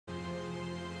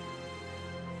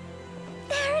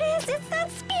is! It's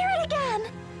that spirit again!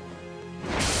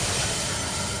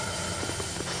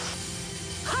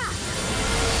 Ha!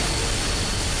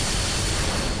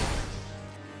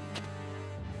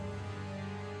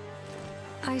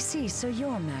 I see, so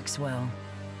you're Maxwell.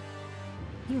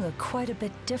 You look quite a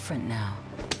bit different now.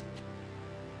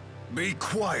 Be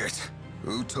quiet!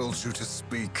 Who told you to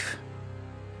speak?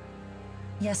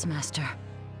 Yes, Master.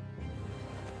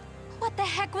 What the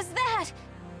heck was that?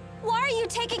 Why are you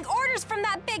taking orders from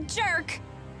that big jerk?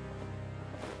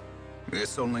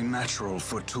 It's only natural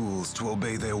for tools to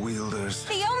obey their wielders.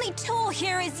 The only tool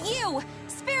here is you!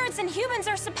 Spirits and humans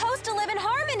are supposed to live in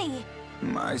harmony!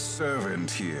 My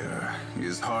servant here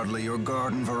is hardly your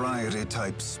garden variety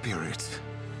type spirit.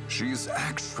 She's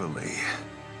actually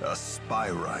a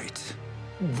spyrite.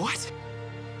 What?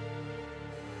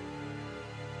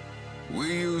 We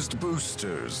used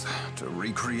boosters to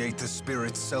recreate the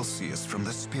spirit Celsius from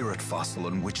the spirit fossil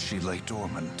in which she lay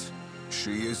dormant.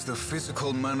 She is the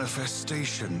physical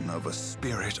manifestation of a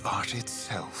spirit art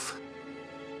itself.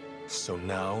 So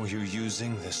now you're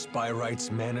using the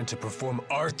Spyrite's mana to perform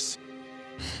arts?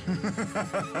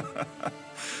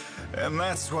 And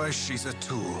that's why she's a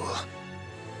tool.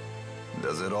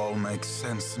 Does it all make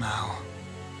sense now?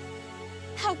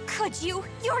 How could you?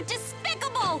 You're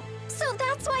despicable! So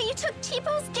that's why you took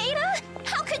T-Bow's data?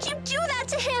 How could you do that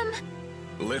to him?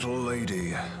 Little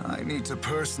lady, I need to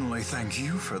personally thank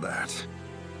you for that.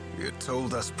 You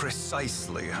told us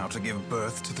precisely how to give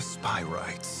birth to the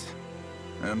Spyrites,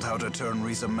 and how to turn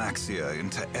Rhizamaxia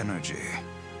into energy.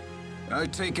 I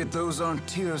take it those aren't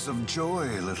tears of joy,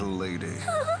 little lady.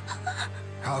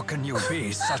 How can you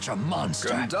be such a monster?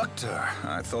 Conductor,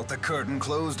 I thought the curtain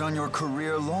closed on your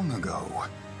career long ago.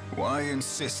 Why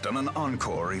insist on an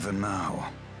encore even now?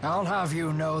 I'll have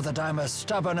you know that I'm as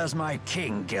stubborn as my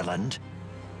king, Gilland.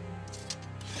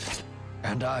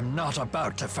 And I'm not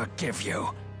about to forgive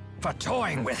you for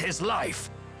toying with his life.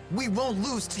 We won't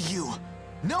lose to you.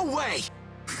 No way!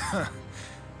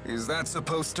 Is that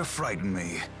supposed to frighten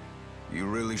me? You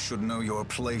really should know your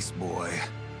place, boy.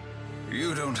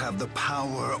 You don't have the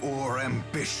power or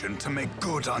ambition to make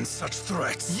good on such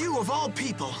threats. You, of all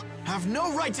people, have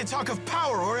no right to talk of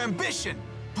power or ambition.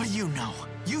 What do you know?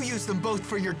 You use them both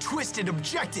for your twisted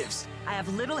objectives. I have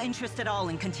little interest at all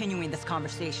in continuing this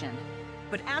conversation.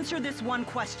 But answer this one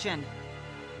question.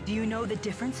 Do you know the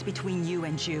difference between you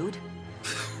and Jude?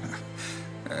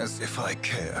 As if I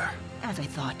care. As I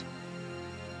thought.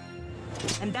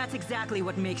 And that's exactly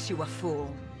what makes you a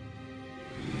fool.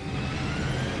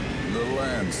 The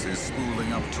lance is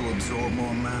spooling up to absorb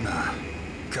more mana.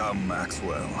 Come,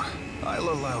 Maxwell. I'll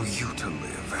allow you to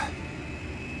live.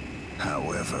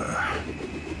 However...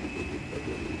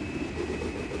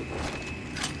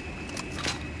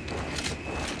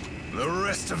 the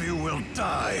rest of you will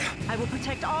die! I will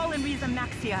protect all in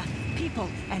Rhizamaxia, people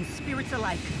and spirits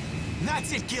alike.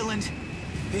 That's it, Gilland!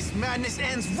 This madness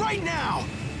ends right now!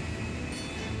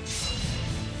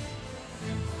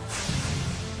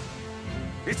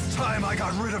 It's time I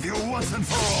got rid of you once and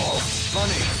for all!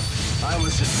 Funny. I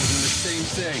was just thinking the same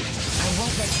thing. I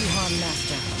won't let you harm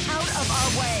Master. Out of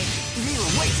our way! Mila,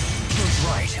 wait! Who's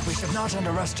right? We should not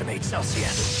underestimate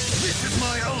Celsius. This is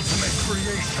my ultimate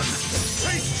creation!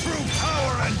 Taste true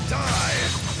power and die!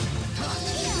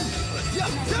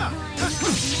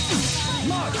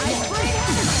 Mark!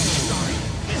 Sorry.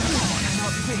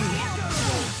 Cannot be.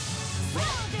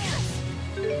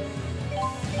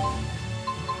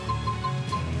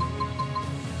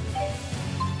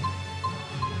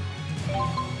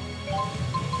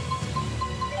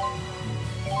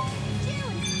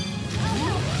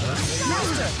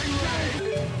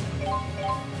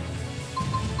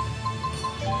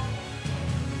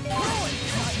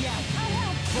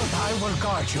 But I will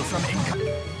guard you from incoming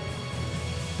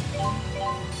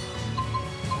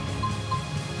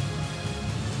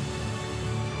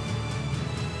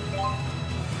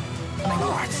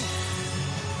arts.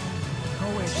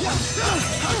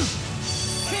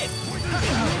 Hit!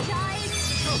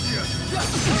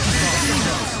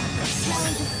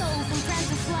 Challenge the souls and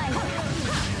grant us life.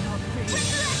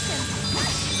 Resurrection!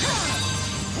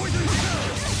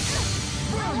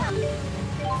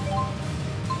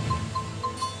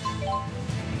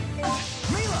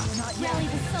 Rally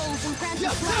the souls and grant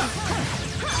us life.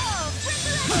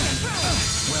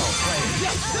 Well played.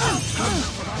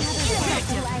 Gather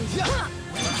the light.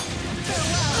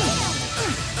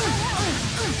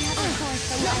 Gather forth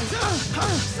the light.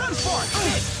 Sunspark!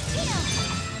 Hit!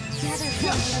 Gather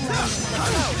forth the light.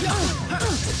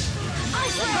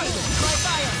 Ice Ray! By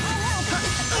fire!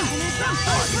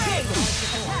 Sunspark! Hit!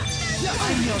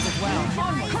 I yielded well.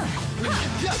 Onward!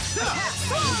 Hit!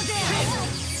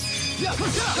 Go!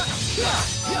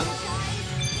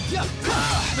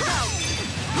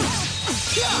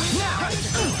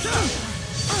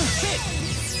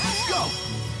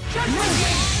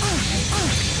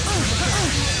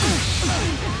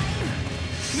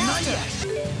 Not yet!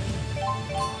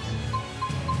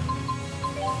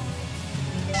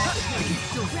 I can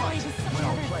still fight.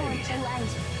 Well played.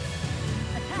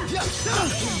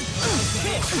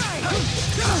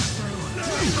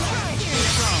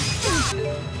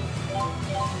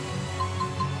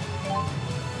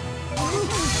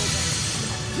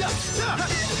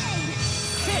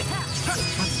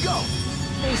 Let's go!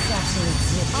 Face absolute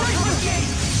zip.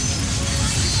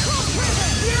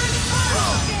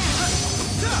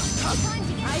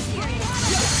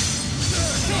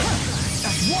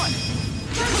 That's one!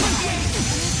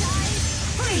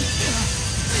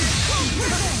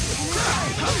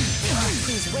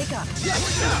 Please wake up.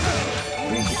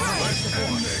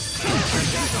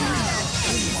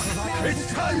 It's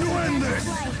time to end this!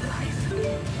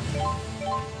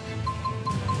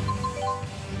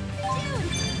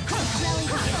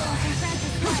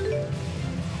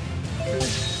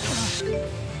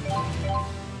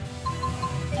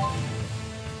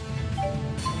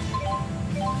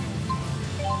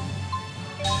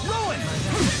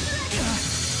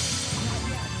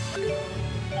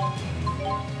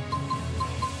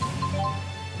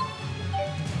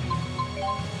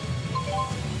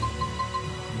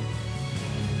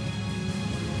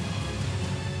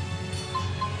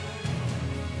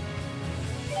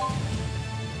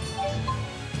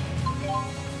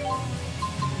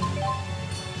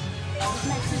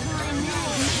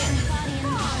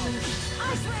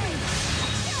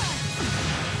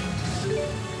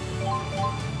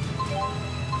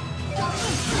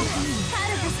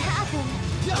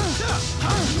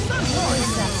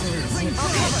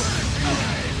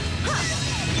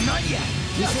 Not yet!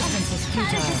 Resistance is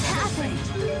futile.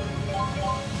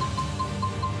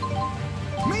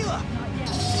 Mila!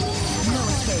 No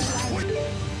escape.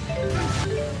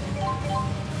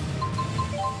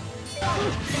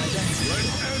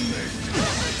 Let's end this!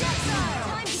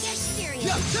 Time to get serious.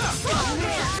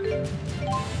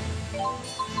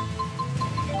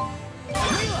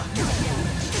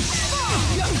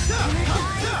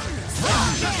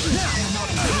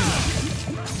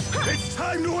 It's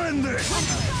time to end this!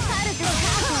 How did this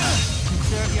happen?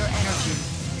 Conserve your energy.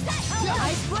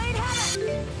 Ice Blade had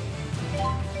it!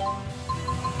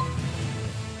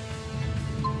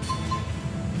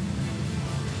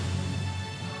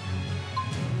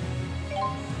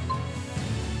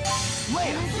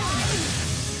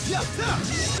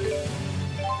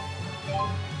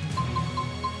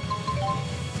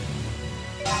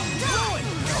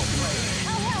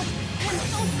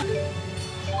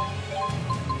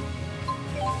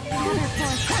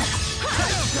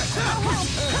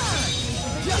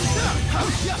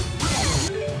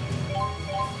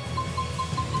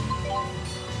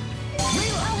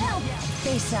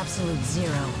 Face absolute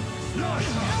zero.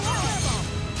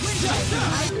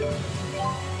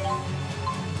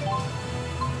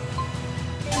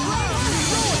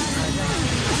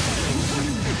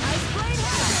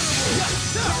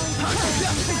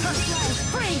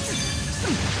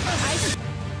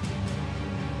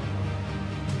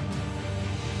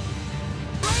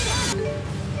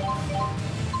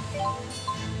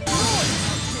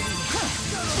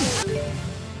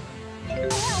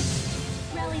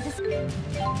 Rally this.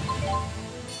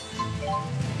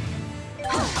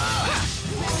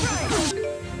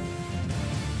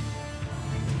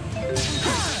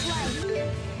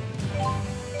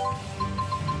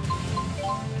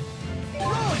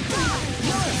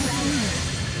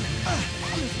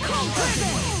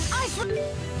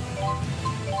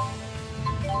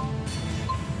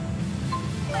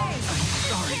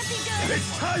 It's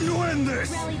time to end this!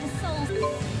 Rally the souls.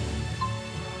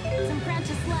 Some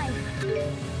branches life.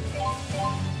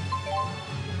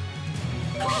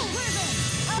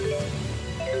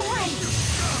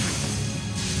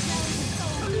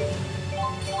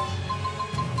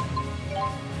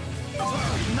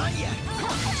 Not yet!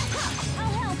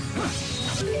 I'll help.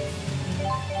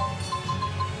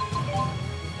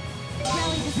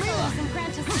 Rally the souls and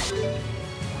grant us.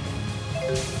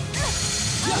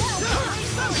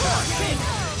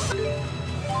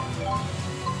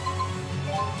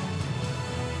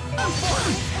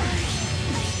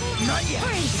 Not yet!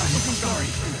 I'm sorry,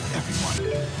 everyone.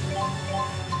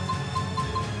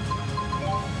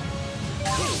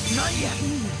 Not yet!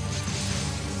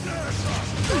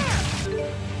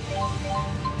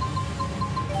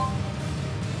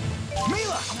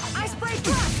 Mila! Ice Blade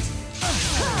thrust!